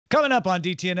Coming up on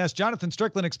DTNS, Jonathan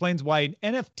Strickland explains why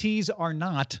NFTs are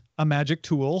not a magic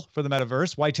tool for the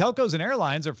metaverse, why telcos and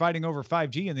airlines are fighting over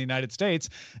 5G in the United States,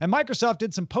 and Microsoft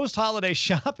did some post-holiday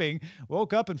shopping,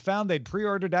 woke up and found they'd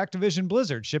pre-ordered Activision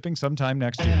Blizzard, shipping sometime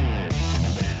next year.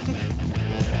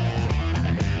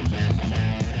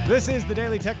 This is the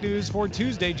Daily Tech News for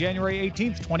Tuesday, January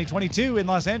 18th, 2022. In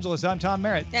Los Angeles, I'm Tom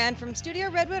Merritt. And from Studio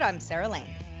Redwood, I'm Sarah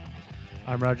Lane.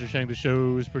 I'm Roger Chang, the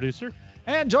show's producer.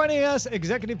 And joining us,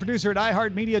 executive producer at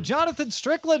iHeartMedia, Jonathan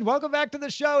Strickland. Welcome back to the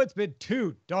show. It's been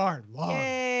too darn long.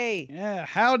 Yay. Yeah,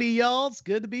 howdy, y'all. It's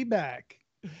good to be back.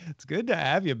 It's good to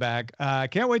have you back. I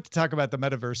can't wait to talk about the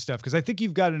metaverse stuff because I think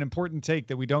you've got an important take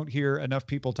that we don't hear enough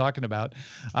people talking about.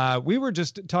 We were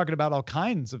just talking about all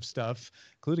kinds of stuff,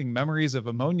 including memories of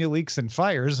ammonia leaks and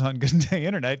fires on Good Day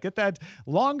Internet. Get that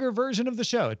longer version of the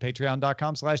show at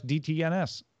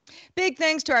patreon.com/DTNS. Big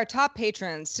thanks to our top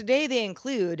patrons. Today they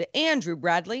include Andrew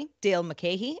Bradley, Dale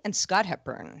McCahey, and Scott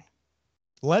Hepburn.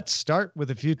 Let's start with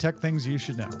a few tech things you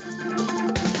should know.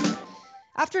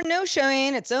 After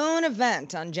no-showing its own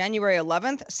event on January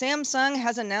 11th, Samsung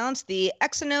has announced the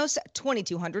Exynos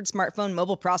 2200 smartphone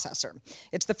mobile processor.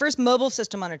 It's the first mobile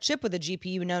system on a chip with a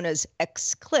GPU known as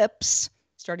Xclipse,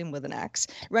 starting with an X,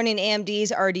 running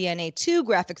AMD's RDNA2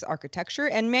 graphics architecture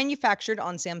and manufactured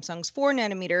on Samsung's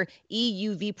 4nm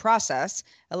EUV process,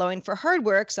 allowing for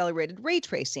hardware-accelerated ray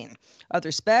tracing.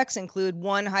 Other specs include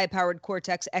one high-powered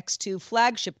Cortex-X2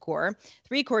 flagship core,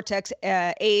 three Cortex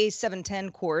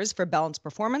A710 cores for balanced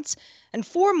performance, and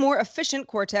four more efficient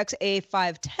Cortex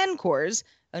A510 cores,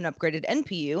 an upgraded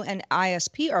NPU and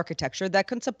ISP architecture that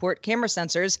can support camera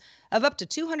sensors of up to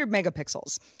 200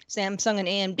 megapixels. Samsung and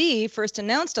AMD first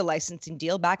announced a licensing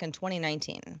deal back in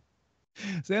 2019.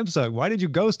 Samsung, why did you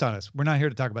ghost on us? We're not here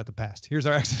to talk about the past. Here's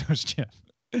our Exynos chip.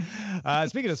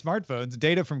 Speaking of smartphones,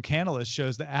 data from Canalys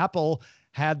shows that Apple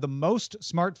had the most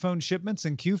smartphone shipments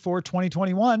in Q4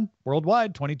 2021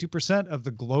 worldwide, 22% of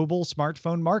the global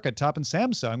smartphone market, topping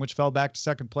Samsung, which fell back to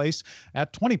second place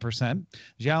at 20%.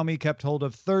 Xiaomi kept hold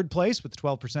of third place with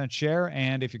 12% share,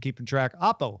 and if you're keeping track,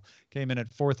 Oppo came in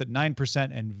at fourth at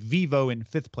 9%, and Vivo in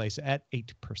fifth place at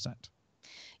 8%.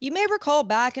 You may recall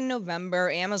back in November,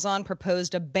 Amazon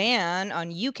proposed a ban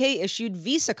on UK-issued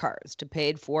Visa cards to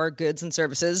pay for goods and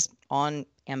services on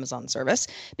Amazon service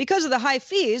because of the high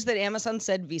fees that Amazon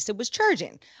said Visa was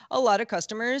charging. A lot of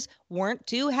customers weren't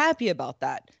too happy about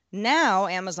that. Now,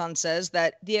 Amazon says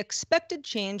that the expected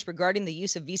change regarding the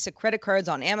use of Visa credit cards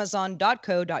on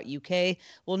Amazon.co.uk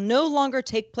will no longer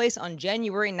take place on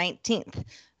January 19th.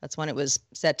 That's when it was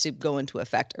set to go into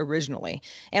effect originally.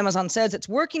 Amazon says it's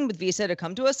working with Visa to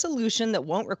come to a solution that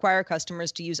won't require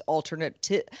customers to use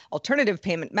alternative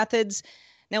payment methods.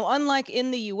 Now, unlike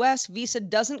in the US, Visa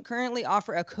doesn't currently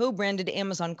offer a co-branded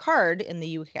Amazon card in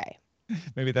the UK.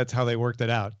 Maybe that's how they worked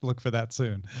it out. Look for that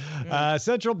soon.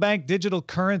 Central bank digital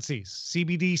currencies,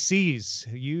 CBDCs.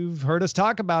 You've heard us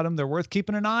talk about them. They're worth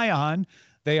keeping an eye on.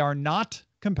 They are not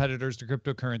competitors to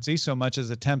cryptocurrency so much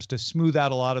as attempts to smooth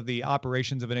out a lot of the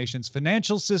operations of a nation's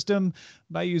financial system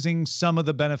by using some of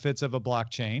the benefits of a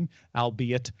blockchain,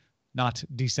 albeit not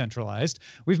decentralized.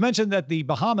 We've mentioned that the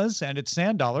Bahamas and its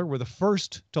sand dollar were the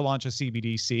first to launch a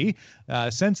CBDC.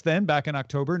 Since then, back in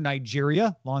October,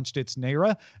 Nigeria launched its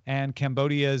Naira, and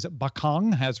Cambodia's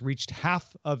Bakong has reached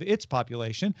half of its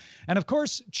population. And of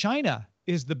course, China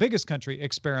is the biggest country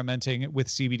experimenting with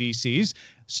CBDCs.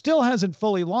 Still hasn't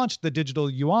fully launched the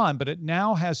digital yuan, but it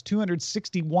now has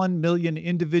 261 million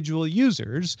individual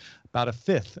users, about a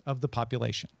fifth of the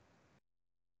population.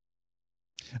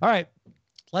 All right.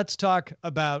 Let's talk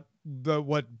about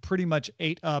what pretty much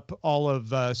ate up all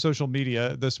of social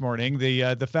media this morning,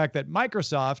 the fact that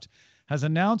Microsoft has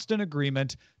announced an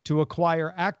agreement to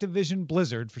acquire Activision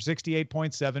Blizzard for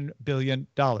 $68.7 billion.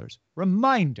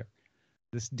 Reminder,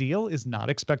 this deal is not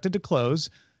expected to close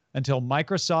until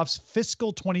Microsoft's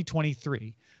fiscal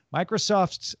 2023.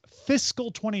 Microsoft's fiscal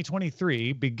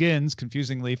 2023 begins,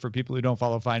 confusingly for people who don't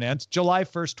follow finance, July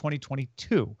 1st,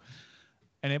 2022.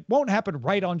 And it won't happen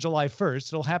right on July 1st.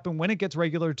 It'll happen when it gets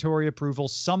regulatory approval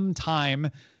sometime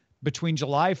between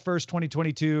July 1st,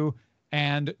 2022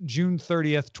 and June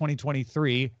 30th,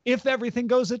 2023, if everything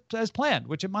goes as planned,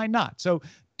 which it might not. So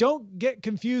don't get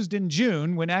confused in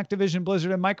June when Activision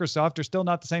Blizzard and Microsoft are still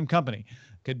not the same company.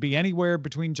 Could be anywhere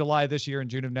between July this year and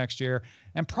June of next year,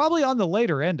 and probably on the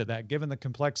later end of that, given the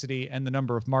complexity and the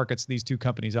number of markets these two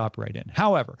companies operate in.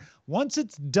 However, once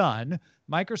it's done,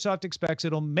 Microsoft expects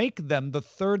it'll make them the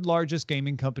third largest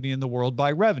gaming company in the world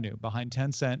by revenue, behind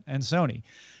Tencent and Sony.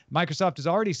 Microsoft has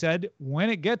already said when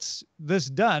it gets this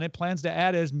done, it plans to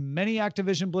add as many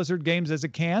Activision Blizzard games as it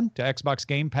can to Xbox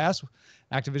Game Pass.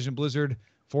 Activision Blizzard,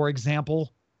 for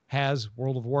example, has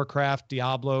World of Warcraft,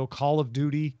 Diablo, Call of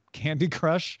Duty, Candy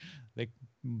Crush.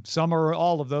 Some or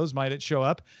all of those might show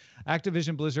up.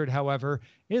 Activision Blizzard, however,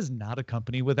 is not a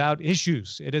company without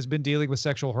issues. It has been dealing with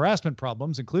sexual harassment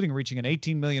problems, including reaching an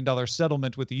 $18 million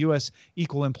settlement with the U.S.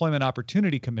 Equal Employment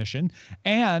Opportunity Commission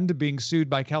and being sued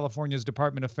by California's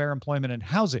Department of Fair Employment and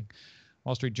Housing.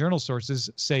 Wall Street Journal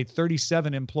sources say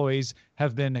 37 employees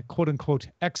have been quote-unquote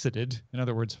exited, in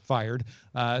other words, fired,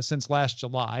 since last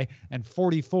July, and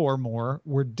 44 more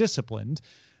were disciplined.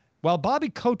 While Bobby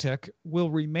Kotick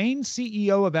will remain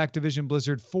CEO of Activision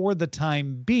Blizzard for the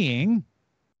time being,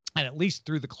 and at least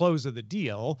through the close of the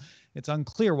deal, it's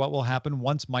unclear what will happen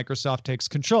once Microsoft takes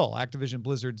control. Activision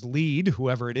Blizzard's lead,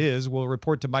 whoever it is, will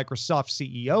report to Microsoft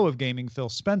CEO of gaming, Phil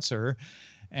Spencer.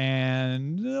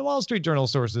 And the Wall Street Journal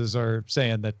sources are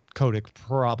saying that Kotick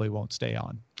probably won't stay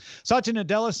on. Satya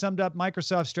Nadella summed up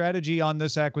Microsoft's strategy on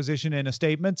this acquisition in a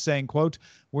statement saying, quote,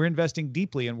 "We're investing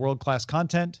deeply in world-class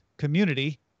content,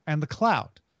 community, and the cloud."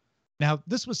 Now,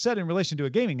 this was said in relation to a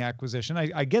gaming acquisition.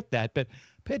 I get that, but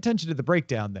pay attention to the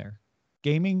breakdown there.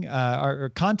 Gaming,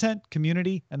 or content,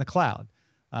 community, and the cloud.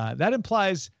 That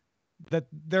implies that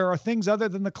there are things other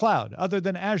than the cloud, other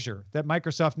than Azure, that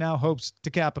Microsoft now hopes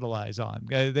to capitalize on.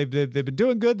 They've been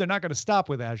doing good. They're not going to stop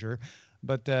with Azure,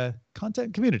 but content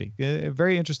and community, a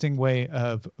very interesting way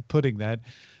of putting that.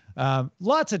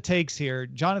 Lots of takes here.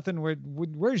 Jonathan,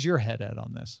 where's your head at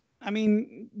on this? I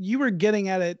mean, you were getting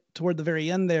at it toward the very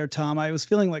end there, Tom. I was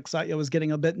feeling like Satya was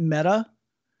getting a bit meta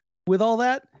with all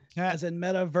that, as in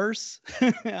Metaverse,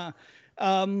 yeah.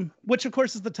 Which, of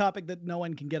course, is the topic that no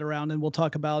one can get around, and we'll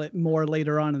talk about it more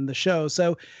later on in the show.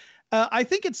 So I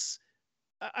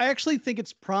actually think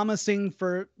it's promising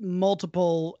for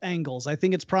multiple angles. I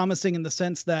think it's promising in the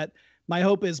sense that my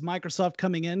hope is Microsoft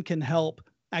coming in can help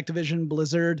Activision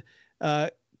Blizzard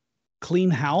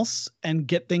clean house and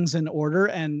get things in order.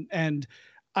 And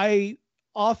I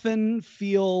often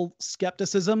feel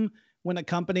skepticism when a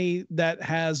company that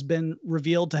has been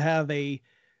revealed to have a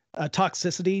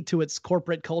toxicity to its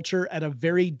corporate culture at a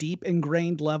very deep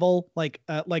ingrained level, like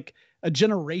a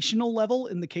generational level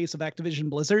in the case of Activision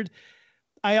Blizzard.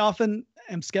 I often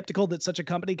am skeptical that such a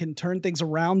company can turn things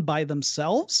around by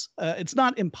themselves. It's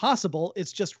not impossible.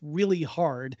 It's just really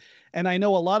hard. And I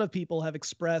know a lot of people have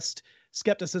expressed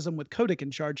skepticism with Kotick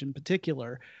in charge in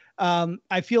particular.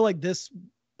 I feel like this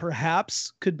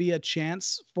perhaps could be a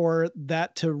chance for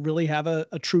that to really have a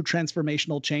true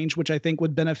transformational change, which I think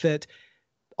would benefit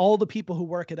all the people who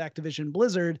work at Activision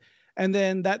Blizzard. And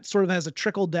then that sort of has a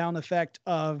trickle down effect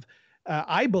of,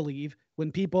 I believe,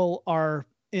 when people are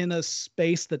in a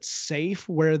space that's safe,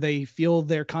 where they feel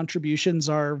their contributions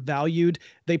are valued,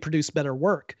 they produce better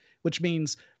work, which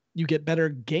means you get better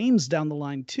games down the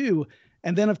line too.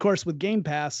 And then, of course, with Game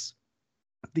Pass,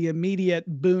 the immediate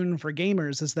boon for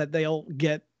gamers is that they'll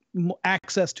get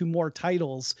access to more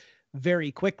titles very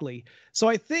quickly. So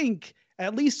I think,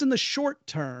 at least in the short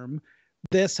term,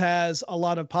 this has a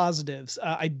lot of positives.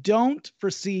 I don't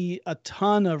foresee a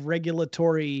ton of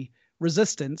regulatory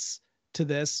resistance to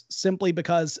this, simply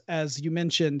because, as you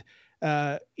mentioned,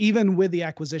 even with the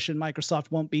acquisition, Microsoft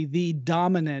won't be the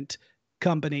dominant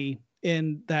company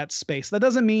in that space. That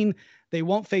doesn't mean they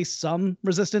won't face some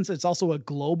resistance. It's also a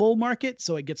global market,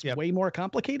 so it gets way more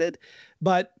complicated.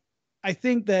 But I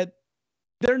think that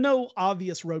there are no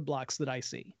obvious roadblocks that I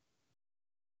see.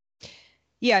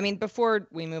 Yeah, I mean, before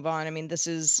we move on, I mean, this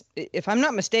is, if I'm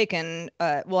not mistaken,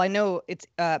 well, I know it's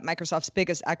Microsoft's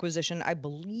biggest acquisition. I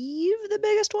believe the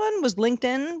biggest one was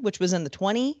LinkedIn, which was in the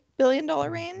 $20 billion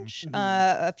range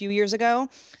a few years ago.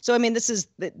 So, I mean, this is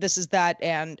that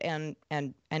and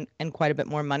quite a bit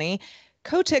more money.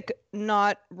 Kotick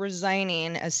not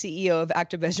resigning as CEO of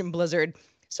Activision Blizzard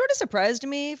sort of surprised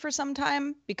me for some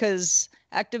time, because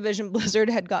Activision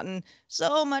Blizzard had gotten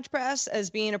so much press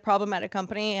as being a problematic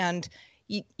company, and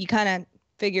you kind of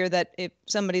figure that if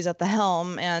somebody's at the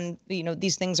helm and, you know,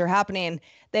 these things are happening,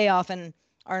 they often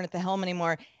aren't at the helm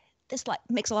anymore. This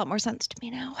makes a lot more sense to me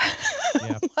now.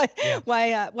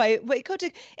 Why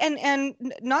Kotick and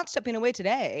not stepping away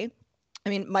today. I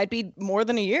mean, might be more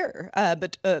than a year,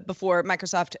 but before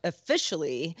Microsoft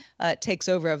officially takes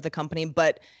over of the company.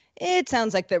 But it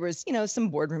sounds like there was, you know, some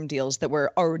boardroom deals that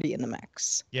were already in the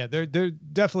mix. Yeah, there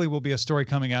definitely will be a story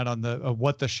coming out on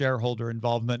what the shareholder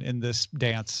involvement in this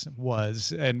dance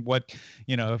was, and what,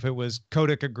 you know, if it was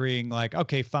Kotick agreeing like,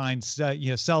 okay, fine, sell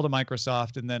to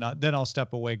Microsoft, and then I'll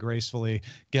step away gracefully,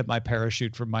 get my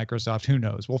parachute from Microsoft. Who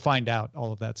knows? We'll find out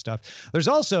all of that stuff. There's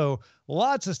also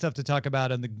lots of stuff to talk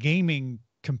about in the gaming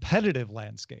competitive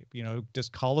landscape. You know, does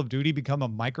Call of Duty become a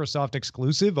Microsoft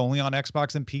exclusive only on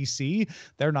Xbox and PC?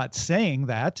 They're not saying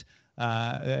that,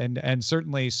 and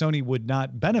certainly Sony would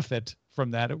not benefit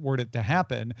from that were it to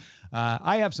happen.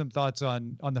 I have some thoughts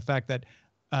on the fact that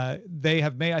they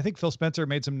have made, I think Phil Spencer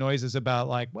made some noises about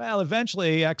like, well,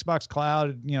 eventually Xbox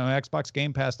Cloud, Xbox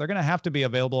Game Pass, they're going to have to be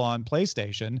available on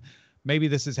PlayStation. Maybe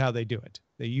this is how they do it.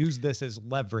 They use this as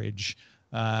leverage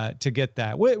to get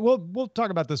that. We'll talk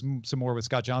about this some more with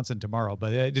Scott Johnson tomorrow,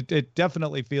 but it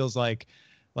definitely feels like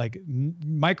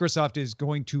Microsoft is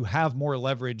going to have more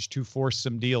leverage to force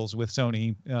some deals with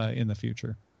Sony in the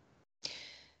future.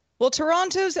 Well,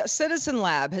 Toronto's Citizen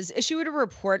Lab has issued a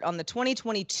report on the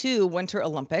 2022 Winter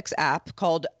Olympics app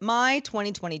called My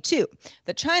 2022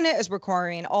 that China is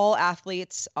requiring all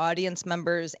athletes, audience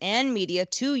members, and media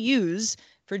to use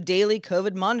for daily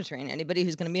COVID monitoring, anybody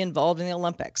who's going to be involved in the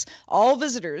Olympics. All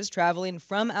visitors traveling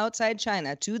from outside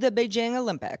China to the Beijing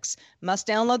Olympics must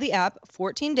download the app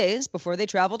 14 days before they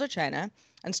travel to China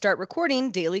and start recording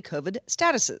daily COVID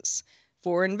statuses.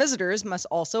 Foreign visitors must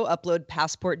also upload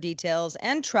passport details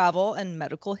and travel and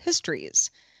medical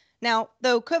histories. Now,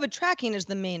 though COVID tracking is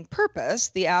the main purpose,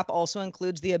 the app also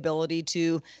includes the ability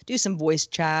to do some voice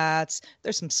chats,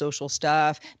 there's some social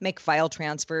stuff, make file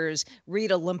transfers,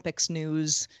 read Olympics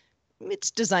news.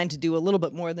 It's designed to do a little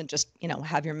bit more than just,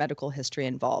 have your medical history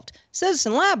involved.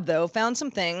 Citizen Lab, though, found some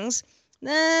things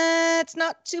that's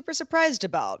not super surprised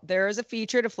about. There is a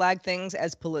feature to flag things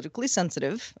as politically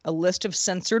sensitive, a list of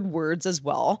censored words as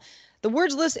well. The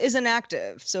words list isn't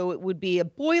active, so it would be a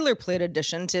boilerplate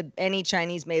addition to any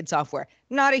Chinese-made software.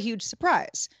 Not a huge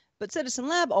surprise. But Citizen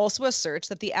Lab also asserts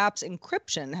that the app's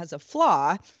encryption has a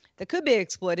flaw that could be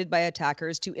exploited by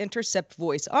attackers to intercept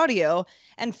voice audio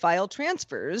and file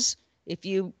transfers if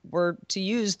you were to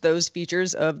use those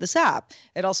features of this app.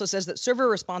 It also says that server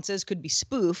responses could be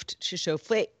spoofed to show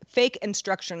fake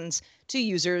instructions to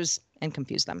users and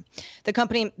confuse them. The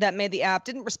company that made the app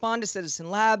didn't respond to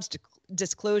Citizen Lab's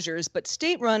disclosures, but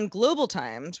state-run Global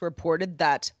Times reported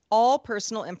that all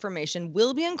personal information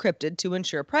will be encrypted to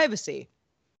ensure privacy.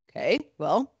 Okay,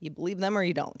 well, you believe them or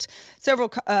you don't. Several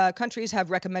countries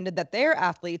have recommended that their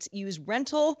athletes use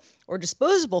rental or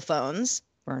disposable phones,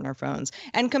 burner phones,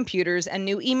 and computers and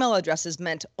new email addresses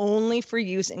meant only for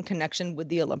use in connection with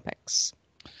the Olympics.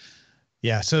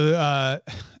 Yeah, so,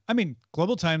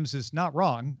 Global Times is not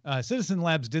wrong. Citizen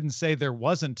Labs didn't say there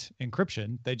wasn't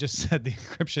encryption. They just said the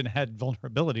encryption had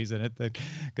vulnerabilities in it that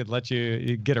could let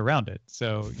you get around it.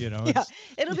 So, Yeah,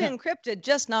 it'll be encrypted,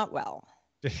 just not well.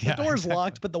 The door's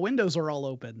locked, but the windows are all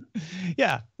open.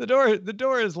 Yeah, the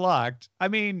door is locked.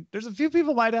 There's a few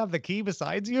people might have the key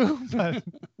besides you,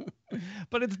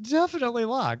 but it's definitely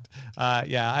locked.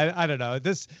 I don't know.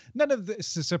 None of this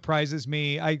surprises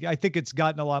me. I think it's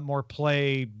gotten a lot more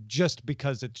play just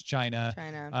because it's China.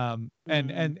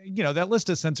 And that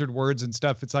list of censored words and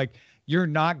stuff, it's like you're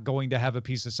not going to have a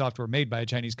piece of software made by a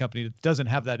Chinese company that doesn't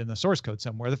have that in the source code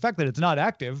somewhere. The fact that it's not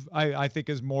active, I think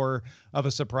is more of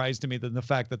a surprise to me than the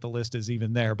fact that the list is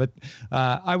even there. But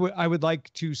I would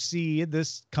like to see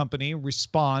this company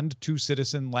respond to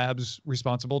Citizen Labs'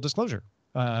 responsible disclosure.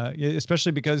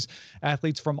 Especially because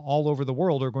athletes from all over the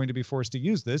world are going to be forced to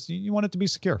use this. You want it to be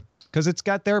secure because it's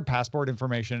got their passport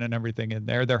information and everything in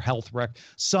there. Their health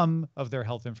some of their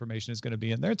health information is going to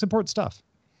be in there. It's important stuff.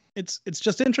 It's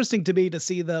just interesting to me to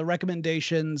see the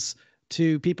recommendations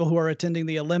to people who are attending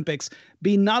the Olympics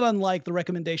be not unlike the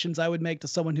recommendations I would make to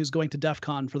someone who's going to DEF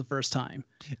CON for the first time.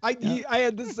 I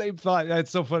had the same thought.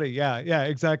 That's so funny. Yeah,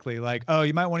 exactly. Like, oh,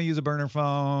 you might want to use a burner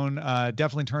phone.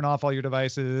 Definitely turn off all your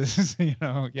devices.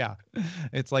 Yeah.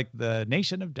 It's like the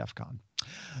nation of DEF CON.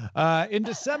 In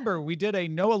December, we did a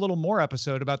Know a Little More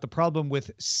episode about the problem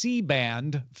with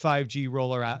C-band 5G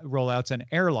rollouts and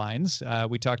airlines.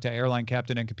 We talked to airline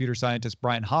captain and computer scientist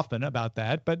Brian Hoffman about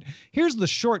that. But here's the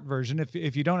short version.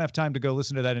 If you don't have time to go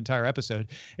listen to that entire episode,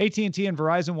 AT&T and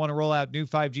Verizon want to roll out new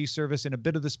 5G service in a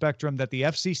bit of the spectrum that the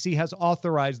FCC has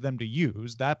authorized them to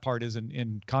use. That part is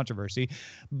in controversy.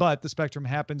 But the spectrum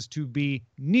happens to be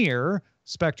near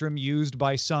spectrum used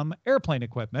by some airplane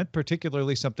equipment,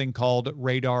 particularly something called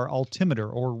radar altimeter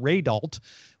or radalt,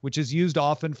 which is used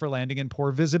often for landing in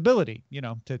poor visibility,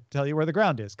 to tell you where the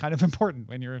ground is. Kind of important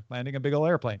when you're landing a big old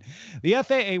airplane. The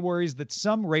FAA worries that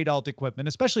some radalt equipment,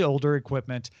 especially older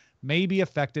equipment, may be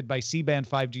affected by C-band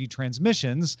 5G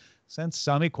transmissions, since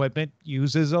some equipment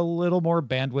uses a little more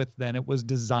bandwidth than it was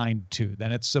designed to,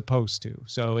 than it's supposed to.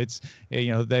 So it's,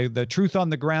 the truth on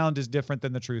the ground is different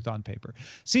than the truth on paper.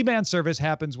 C-band service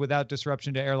happens without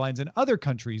disruption to airlines in other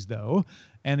countries, though.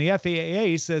 And the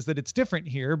FAA says that it's different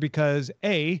here because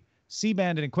A,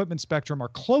 C-band and equipment spectrum are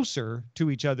closer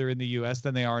to each other in the U.S.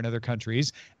 than they are in other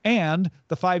countries, and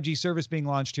the 5G service being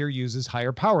launched here uses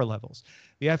higher power levels.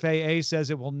 The FAA says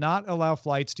it will not allow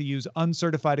flights to use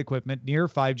uncertified equipment near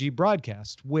 5G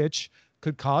broadcast, which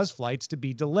could cause flights to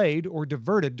be delayed or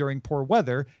diverted during poor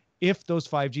weather if those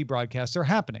 5G broadcasts are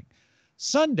happening.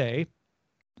 Sunday,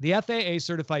 the FAA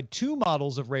certified 2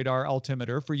 models of radar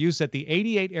altimeter for use at the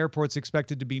 88 airports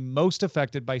expected to be most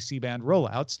affected by C-band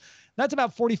rollouts. That's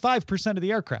about 45% of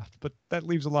the aircraft, but that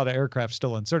leaves a lot of aircraft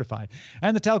still uncertified.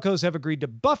 And the telcos have agreed to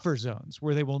buffer zones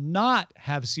where they will not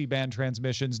have C-band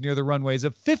transmissions near the runways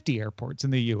of 50 airports in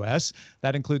the U.S.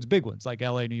 That includes big ones like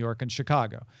LA, New York, and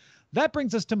Chicago. That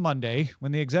brings us to Monday,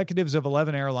 when the executives of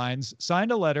 11 airlines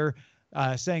signed a letter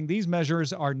saying these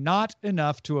measures are not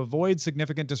enough to avoid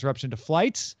significant disruption to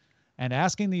flights and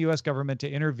asking the U.S. government to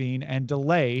intervene and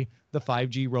delay the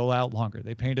 5G rollout longer.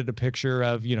 They painted a picture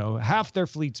of, half their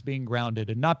fleets being grounded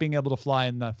and not being able to fly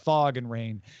in the fog and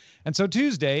rain. And so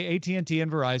Tuesday, AT&T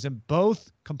and Verizon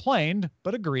both complained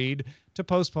but agreed to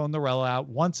postpone the rollout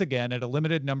once again at a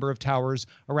limited number of towers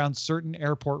around certain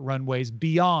airport runways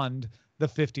beyond the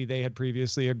 50 they had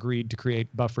previously agreed to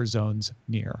create buffer zones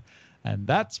near. And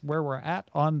that's where we're at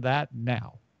on that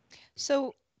now.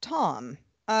 So, Tom,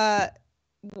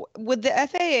 with the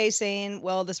FAA saying,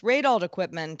 well, this radar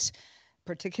equipment,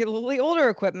 particularly older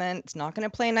equipment, it's not going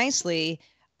to play nicely,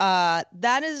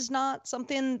 that is not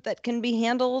something that can be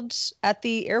handled at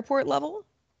the airport level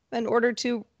in order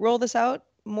to roll this out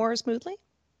more smoothly?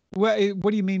 Well, what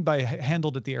do you mean by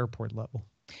handled at the airport level?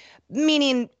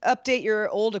 Meaning update your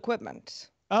old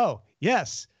equipment. Oh,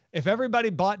 yes. If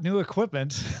everybody bought new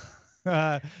equipment...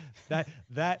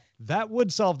 that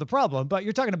would solve the problem, but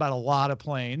you're talking about a lot of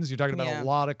planes, you're talking about a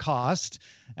lot of cost,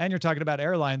 and you're talking about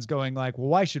airlines going like, well,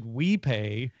 why should we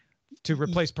pay to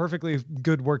replace perfectly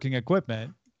good working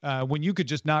equipment when you could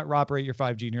just not operate your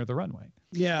 5G near the runway?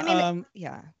 Yeah.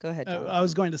 Go ahead, Tom. I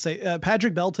was going to say,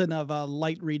 Patrick Belton of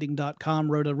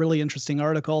lightreading.com wrote a really interesting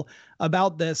article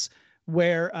about this,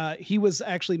 where he was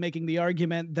actually making the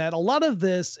argument that a lot of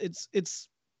this,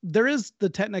 there is the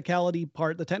technicality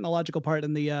part, the technological part,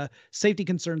 and the safety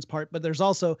concerns part, but there's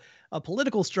also a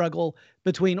political struggle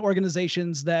between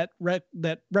organizations that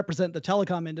represent the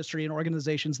telecom industry and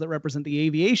organizations that represent the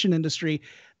aviation industry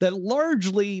that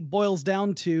largely boils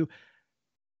down to,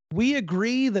 we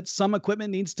agree that some equipment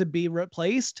needs to be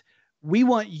replaced. We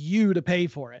want you to pay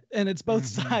for it. And it's both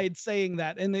sides saying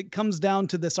that. And it comes down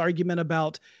to this argument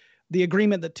about the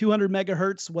agreement that 200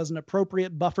 megahertz was an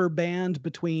appropriate buffer band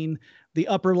between the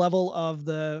upper level of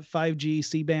the 5G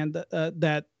C-band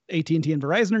that AT&T and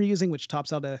Verizon are using, which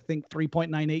tops out at, I think,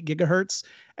 3.98 gigahertz,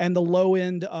 and the low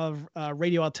end of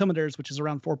radio altimeters, which is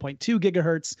around 4.2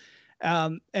 gigahertz.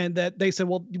 And that they said,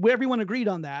 well, everyone agreed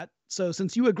on that. So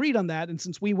since you agreed on that, and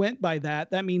since we went by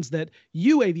that, that means that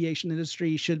you, aviation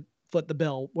industry, should foot the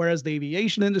bill. Whereas the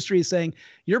aviation industry is saying,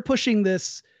 you're pushing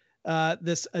this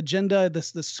agenda,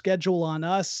 this schedule on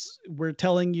us. We're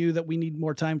telling you that we need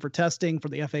more time for testing, for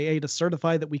the FAA to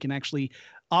certify that we can actually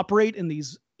operate in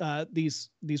these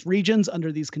regions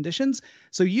under these conditions.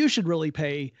 So you should really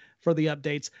pay for the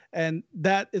updates, and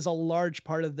that is a large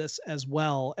part of this as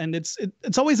well. And it's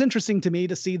always interesting to me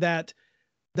to see that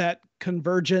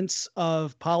convergence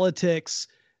of politics,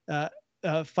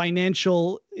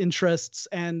 financial interests,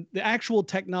 and the actual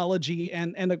technology,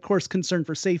 and of course concern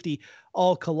for safety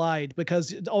all collide,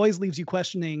 because it always leaves you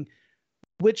questioning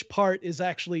which part is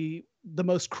actually the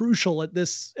most crucial at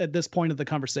this point of the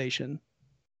conversation.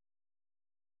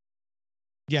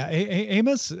 Yeah,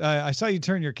 Amos, I saw you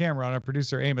turn your camera on, our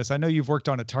producer Amos. I know you've worked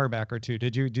on a tarmac or two.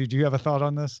 Did you have a thought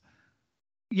on this?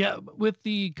 Yeah, with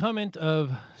the comment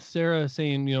of Sarah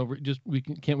saying,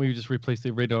 can't we just replace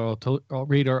the radar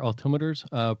altimeters?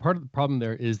 Part of the problem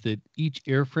there is that each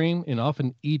airframe, and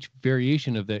often each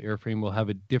variation of that airframe, will have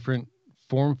a different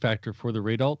form factor for the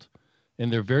radar,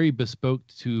 and they're very bespoke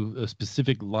to a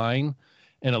specific line.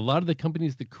 And a lot of the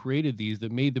companies that created these,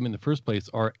 that made them in the first place,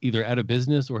 are either out of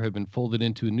business or have been folded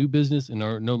into a new business and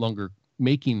are no longer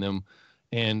making them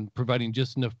and providing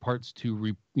just enough parts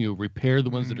to repair the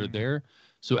ones that are there.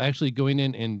 So actually going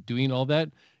in and doing all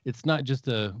that, it's not just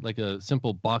a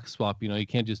simple box swap. You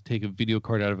can't just take a video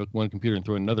card out of one computer and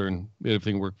throw another and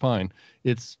everything work fine.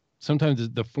 It's sometimes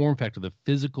the form factor, the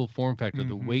physical form factor,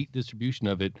 the weight distribution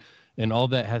of it, and all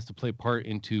that has to play part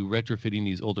into retrofitting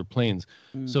these older planes.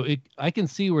 So I can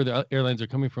see where the airlines are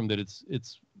coming from, that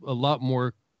it's a lot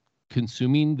more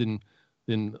consuming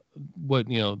than what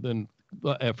than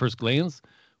at first glance.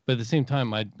 But at the same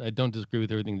time, I don't disagree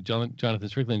with everything Jonathan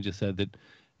Strickland just said, that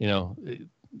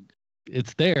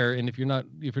it's there, and if you're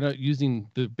not using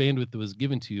the bandwidth that was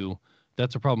given to you,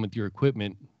 that's a problem with your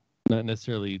equipment, not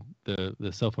necessarily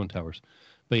the cell phone towers.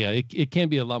 But yeah, it can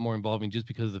be a lot more involving just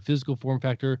because of the physical form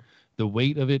factor. The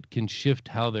weight of it can shift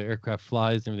how the aircraft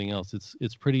flies and everything else.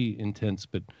 It's pretty intense,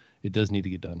 but it does need to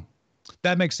get done.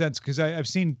 That makes sense, because I've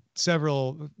seen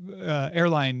several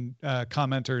airline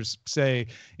commenters say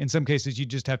in some cases you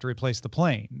just have to replace the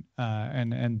plane,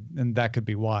 and that could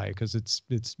be why, because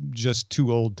it's just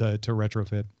too old to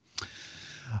retrofit.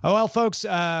 Oh, well, folks,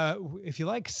 if you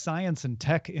like science and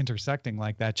tech intersecting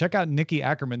like that, check out Nikki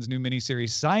Ackerman's new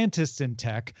miniseries, Scientists in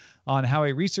Tech, on how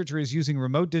a researcher is using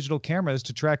remote digital cameras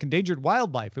to track endangered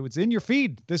wildlife. It was in your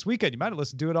feed this weekend. You might have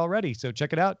listened to it already, so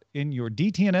check it out in your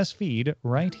DTNS feed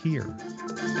right here.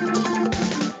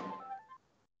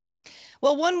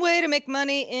 Well, one way to make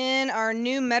money in our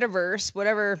new metaverse,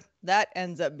 whatever that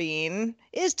ends up being,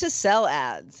 is to sell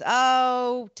ads.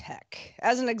 Oh, tech.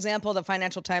 As an example, the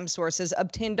Financial Times sources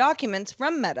obtained documents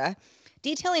from Meta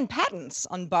detailing patents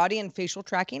on body and facial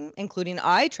tracking, including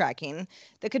eye tracking,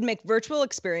 that could make virtual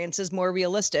experiences more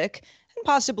realistic and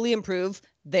possibly improve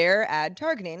their ad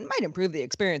targeting. Might improve the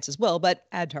experience as well, but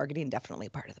ad targeting definitely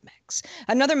part of the mix.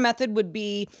 Another method would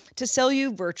be to sell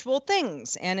you virtual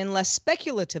things. And in less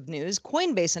speculative news,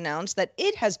 Coinbase announced that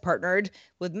it has partnered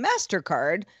with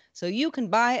MasterCard so you can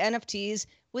buy NFTs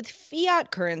with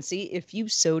fiat currency if you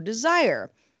so desire.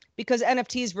 Because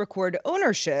NFTs record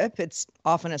ownership, it's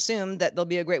often assumed that they'll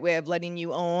be a great way of letting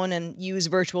you own and use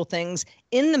virtual things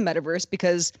in the metaverse,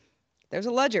 because there's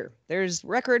a ledger. There's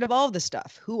record of all of this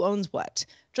stuff. Who owns what?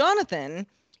 Jonathan,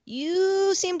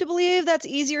 you seem to believe that's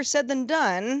easier said than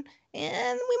done,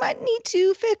 and we might need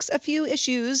to fix a few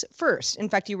issues first. In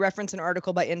fact, you reference an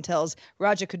article by Intel's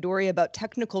Raja Kaduri about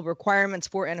technical requirements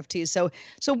for NFTs.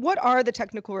 So what are the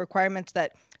technical requirements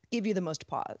that give you the most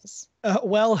pause?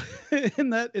 Well, in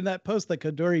that post that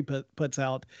Kaduri puts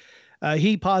out,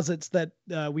 he posits that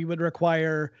we would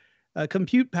require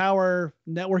compute power,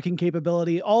 networking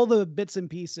capability, all the bits and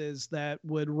pieces that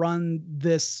would run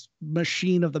this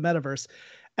machine of the metaverse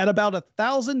at about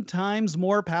 1,000 times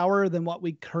more power than what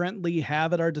we currently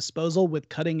have at our disposal with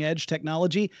cutting edge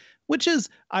technology, which is,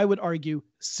 I would argue,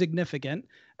 significant.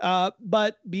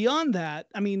 But beyond that,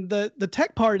 I mean, the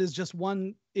tech part is just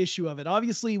one issue of it.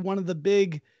 Obviously, one of the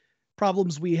big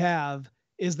problems we have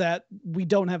is that we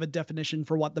don't have a definition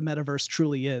for what the metaverse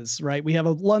truly is, right? We have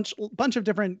a bunch of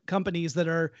different companies that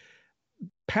are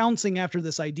pouncing after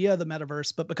this idea of the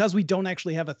metaverse, but because we don't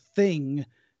actually have a thing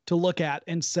to look at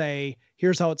and say,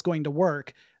 here's how it's going to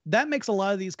work, that makes a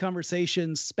lot of these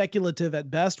conversations speculative at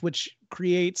best, which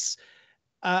creates,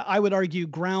 I would argue,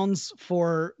 grounds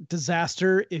for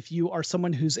disaster if you are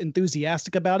someone who's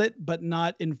enthusiastic about it, but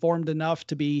not informed enough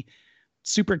to be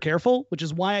super careful, which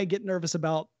is why I get nervous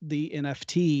about the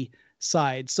NFT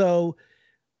side. So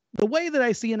the way that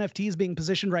I see NFTs being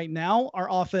positioned right now are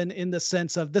often in the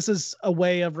sense of this is a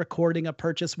way of recording a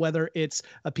purchase, whether it's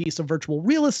a piece of virtual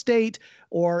real estate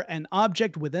or an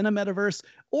object within a metaverse,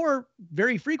 or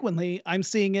very frequently I'm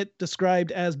seeing it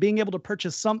described as being able to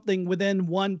purchase something within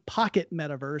one pocket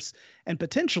metaverse and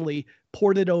potentially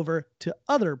port it over to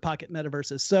other pocket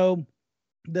metaverses. So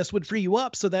this would free you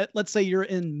up so that, let's say you're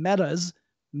in Meta's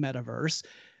metaverse,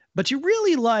 but you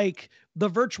really like the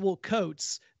virtual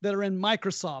coats that are in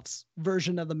Microsoft's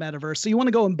version of the metaverse. So you want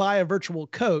to go and buy a virtual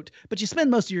coat, but you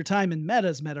spend most of your time in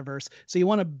Meta's metaverse. So you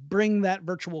want to bring that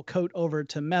virtual coat over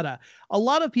to Meta. A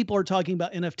lot of people are talking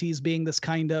about NFTs being this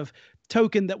kind of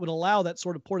token that would allow that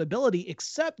sort of portability,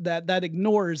 except that that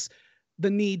ignores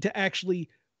the need to actually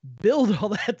build all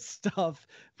that stuff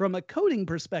from a coding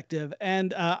perspective.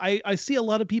 And I see a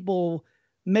lot of people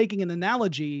making an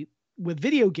analogy with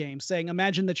video games, saying,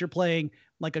 imagine that you're playing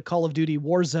like a Call of Duty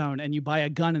Warzone and you buy a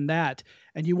gun in that,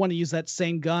 and you want to use that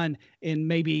same gun in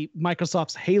maybe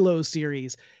Microsoft's Halo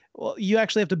series. Well, you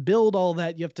actually have to build all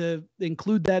that. You have to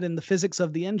include that in the physics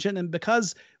of the engine. And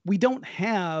because we don't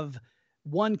have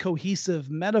one cohesive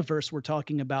metaverse we're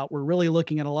talking about, we're really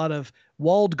looking at a lot of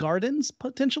walled gardens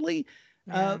potentially.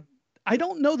 Yeah. I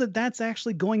don't know that that's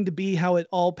actually going to be how it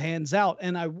all pans out.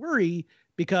 And I worry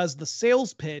because the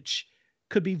sales pitch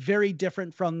could be very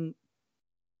different from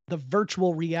the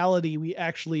virtual reality we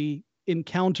actually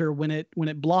encounter when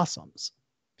it blossoms.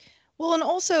 Well, and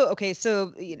also, okay,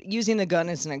 so using the gun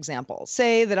as an example,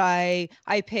 say that I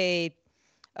pay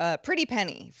a pretty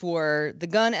penny for the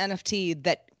gun NFT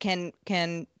that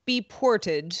can be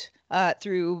ported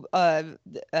through the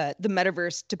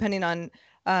metaverse, depending on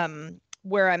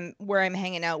where I'm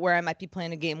hanging out, where I might be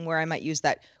playing a game, where I might use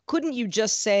that. Couldn't you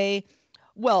just say,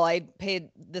 well, I paid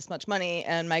this much money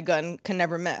and my gun can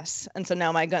never miss, and so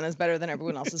now my gun is better than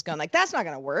everyone else's gun? Like, that's not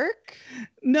going to work.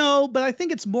 No, but I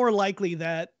think it's more likely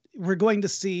that we're going to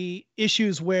see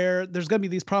issues where there's going to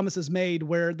be these promises made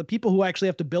where the people who actually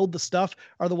have to build the stuff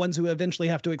are the ones who eventually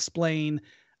have to explain,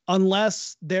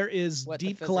 unless there is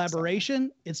deep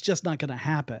collaboration, it's just not going to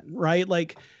happen, right?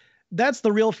 Like, that's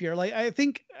the real fear. Like, I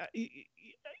think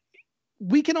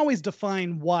we can always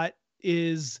define what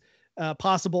is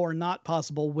possible or not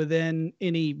possible within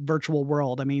any virtual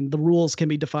world. I mean, the rules can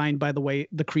be defined by the way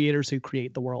the creators who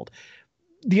create the world.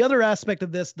 The other aspect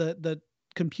of this, the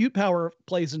compute power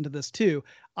plays into this too.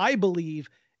 I believe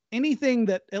anything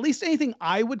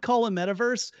I would call a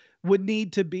metaverse would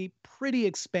need to be pretty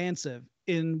expansive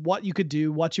in what you could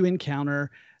do, what you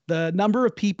encounter, the number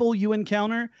of people you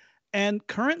encounter. And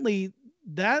currently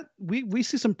that we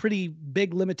see some pretty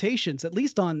big limitations, at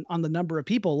least on the number of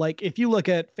people. Like, if you look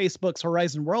at Facebook's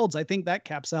Horizon Worlds, I think that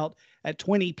caps out at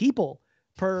 20 people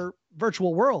per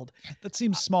virtual world. That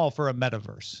seems small for a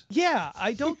metaverse. Yeah,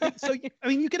 I don't think so. I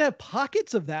mean, you could have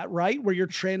pockets of that, right, where you're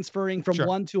transferring from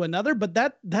one to another, but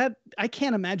that I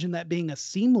can't imagine that being a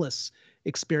seamless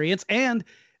experience. And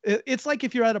it's like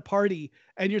if you're at a party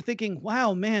and you're thinking,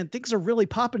 wow, man, things are really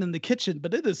popping in the kitchen,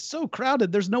 but it is so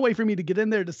crowded. There's no way for me to get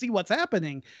in there to see what's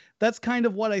happening. That's kind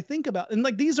of what I think about. And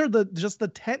like, these are just the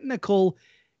technical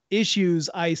issues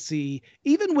I see,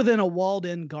 even within a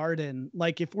walled-in garden.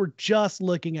 Like, if we're just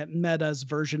looking at Meta's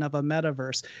version of a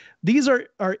metaverse, these are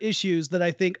issues that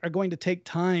I think are going to take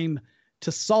time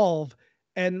to solve.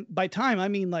 And by time, I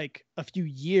mean like a few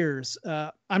years.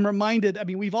 I'm reminded, I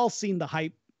mean, we've all seen the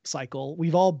hype cycle.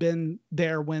 We've all been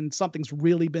there when something's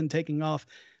really been taking off.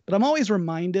 But I'm always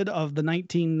reminded of the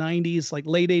 1990s, like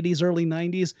late 80s, early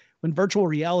 90s, when virtual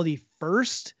reality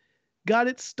first got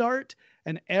its start.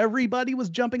 And everybody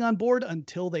was jumping on board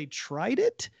until they tried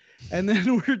it. And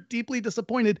then were deeply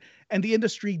disappointed. And the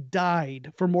industry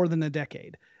died for more than a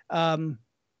decade. I'm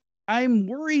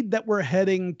worried that we're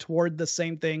heading toward the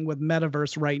same thing with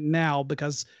Metaverse right now,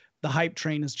 because the hype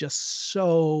train is just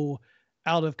so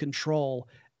out of control.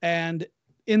 And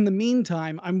in the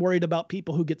meantime, I'm worried about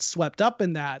people who get swept up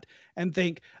in that and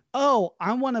think, oh,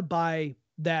 I want to buy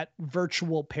that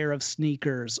virtual pair of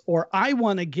sneakers, or I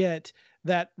want to get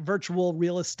that virtual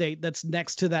real estate that's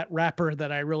next to that rapper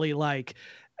that I really like.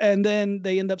 And then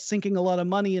they end up sinking a lot of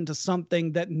money into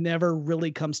something that never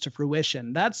really comes to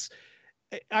fruition.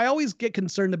 I always get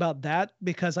concerned about that,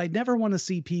 because I never want to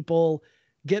see people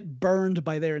get burned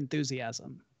by their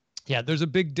enthusiasm. Yeah, there's a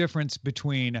big difference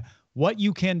between what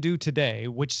you can do today,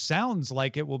 which sounds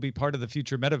like it will be part of the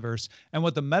future metaverse, and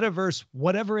what the metaverse,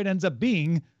 whatever it ends up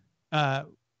being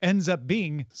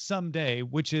someday,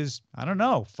 which is, I don't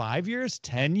know, 5 years,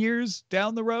 10 years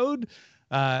down the road.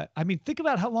 I mean, think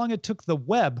about how long it took the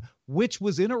web, which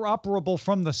was interoperable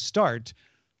from the start,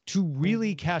 to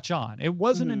really catch on. It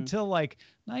wasn't until like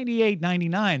 98,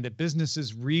 99 that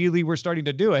businesses really were starting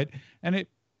to do it. And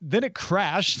then it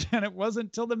crashed, and it wasn't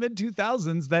until the mid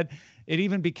 2000s that it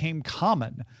even became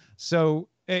common. So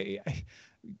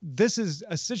this is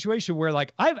a situation where,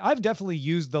 like, I've definitely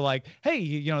used the, like, hey,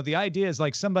 you know, the idea is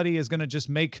like somebody is going to just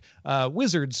make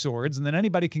wizard swords, and then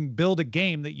anybody can build a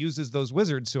game that uses those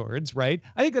wizard swords, right?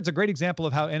 I think that's a great example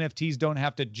of how NFTs don't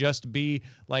have to just be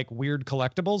like weird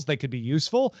collectibles. They could be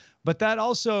useful, but that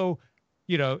also,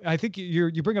 you know, I think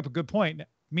you bring up a good point,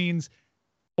 means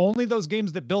only those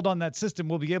games that build on that system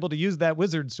will be able to use that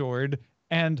wizard sword.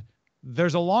 And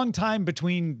there's a long time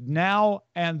between now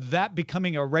and that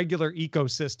becoming a regular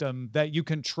ecosystem that you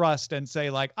can trust and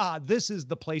say, like, this is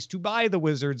the place to buy the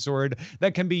wizard sword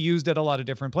that can be used at a lot of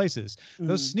different places.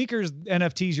 Those sneakers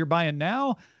NFTs you're buying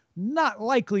now, not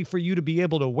likely for you to be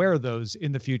able to wear those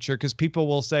in the future, because people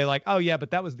will say, like, oh yeah,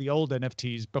 but that was the old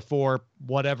NFTs before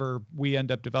whatever we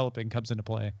end up developing comes into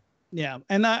play. Yeah.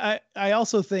 And I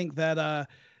also think that,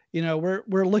 you know,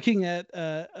 we're looking at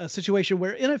a situation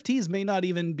where NFTs may not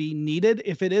even be needed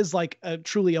if it is like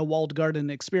truly a walled garden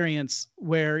experience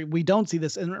where we don't see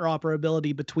this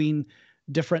interoperability between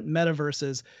different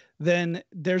metaverses. Then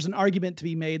there's an argument to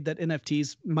be made that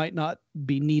NFTs might not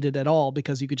be needed at all,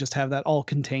 because you could just have that all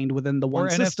contained within the one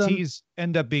system. Or NFTs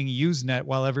end up being Usenet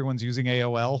while everyone's using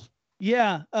AOL.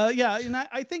 Yeah. Yeah. And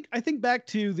I think back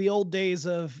to the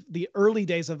early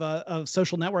days of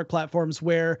social network platforms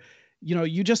where, you know,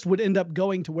 you just would end up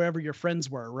going to wherever your friends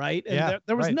were. Right. And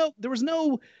there was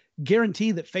no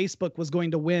guarantee that Facebook was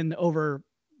going to win over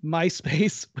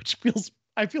MySpace, which feels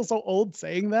I feel so old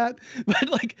saying that, but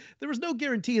like there was no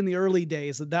guarantee in the early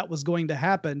days that that was going to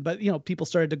happen. But, people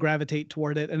started to gravitate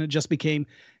toward it, and it just became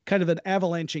kind of an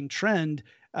avalanching trend.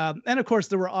 And of course,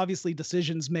 there were obviously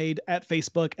decisions made at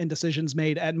Facebook and decisions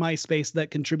made at MySpace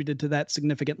that contributed to that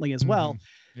significantly as well.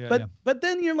 Yeah, but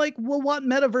then you're like, well, what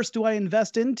metaverse do I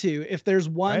invest into? If there's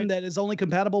one that is only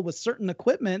compatible with certain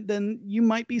equipment, then you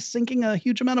might be sinking a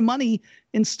huge amount of money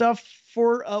in stuff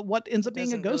for what ends up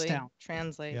being a ghost town.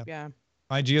 Translate, yeah.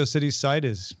 My GeoCities site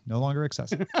is no longer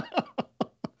accessible. All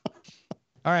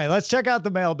right, let's check out the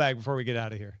mailbag before we get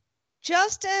out of here.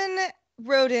 Justin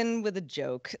wrote in with a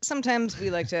joke. Sometimes we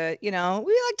like to, we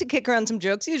like to kick around some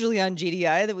jokes, usually on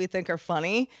GDI, that we think are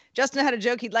funny. Justin had a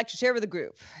joke he'd like to share with the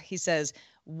group. He says,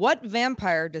 what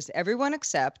vampire does everyone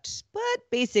accept, but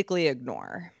basically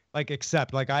ignore? Like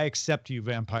accept, like I accept you,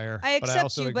 vampire. I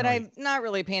accept you, but I'm not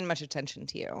really paying much attention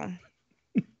to you.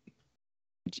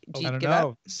 I don't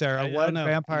know, Sarah. What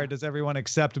vampire does everyone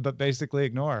accept but basically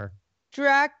ignore?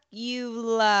 Dracula.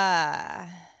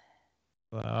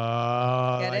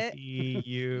 Get it?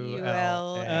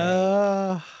 EUL.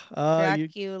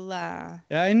 Dracula.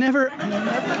 I never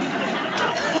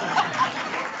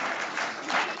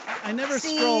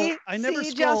scroll. I never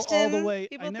scroll Justin, all the way.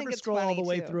 I never scroll all the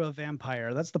way through a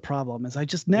vampire. That's the problem. Is I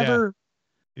just never.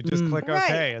 You just click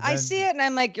OK. And I see it and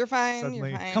I'm like, you're fine.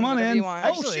 You're fine. Come on in. You want.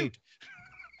 Actually, shoot.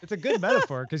 It's a good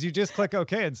metaphor because you just click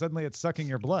OK and suddenly it's sucking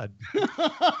your blood.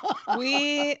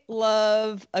 We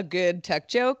love a good tech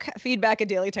joke. Feedback at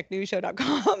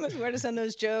dailytechnewsshow.com is where to send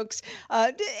those jokes.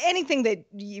 Anything that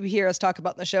you hear us talk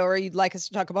about in the show or you'd like us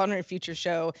to talk about in a future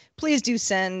show, please do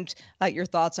send your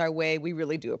thoughts our way. We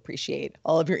really do appreciate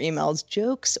all of your emails,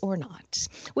 jokes or not.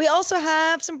 We also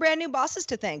have some brand new bosses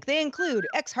to thank. They include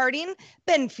X Harding,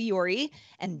 Ben Fiore,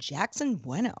 and Jackson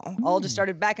Bueno. All just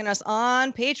started backing us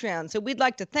on Patreon. So we'd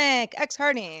like to thank X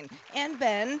Harding and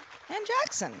Ben and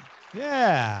Jackson.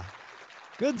 Yeah.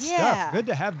 Good stuff. Good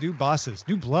to have new bosses,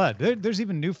 new blood. There's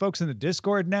even new folks in the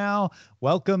Discord now.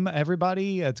 Welcome,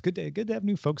 everybody. It's good to have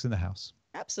new folks in the house.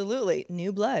 Absolutely.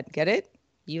 New blood. Get it?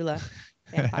 Eula.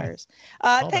 Vampires.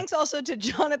 Thanks also to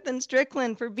Jonathan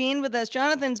Strickland for being with us.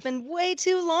 Jonathan's been way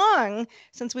too long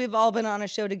since we've all been on a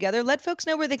show together. Let folks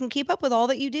know where they can keep up with all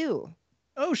that you do.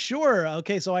 Oh, sure.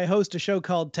 Okay, so I host a show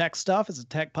called Tech Stuff. It's a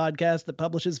tech podcast that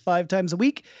publishes 5 times a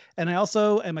week. And I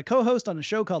also am a co-host on a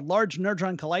show called Large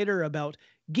Nerdron Collider about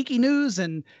geeky news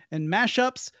and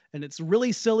mashups. And it's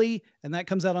really silly. And that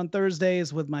comes out on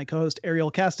Thursdays with my co-host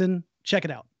Ariel Kasten. Check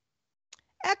it out.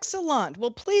 Excellent. Well,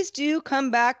 please do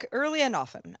come back early and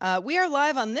often. We are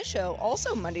live on this show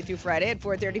also Monday through Friday at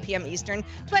 4:30 p.m. Eastern,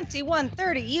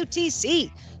 21:30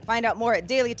 UTC. Find out more at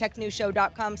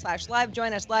dailytechnewsshow.com/live.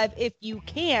 Join us live if you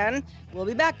can. We'll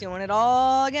be back doing it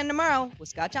all again tomorrow with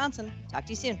Scott Johnson. Talk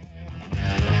to you soon.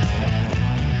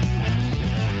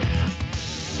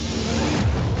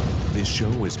 This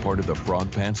show is part of the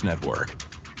Frog Pants Network.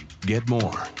 Get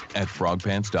more at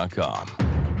frogpants.com.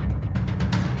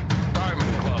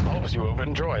 Diamond Club hopes you have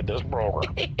enjoyed this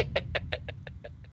program.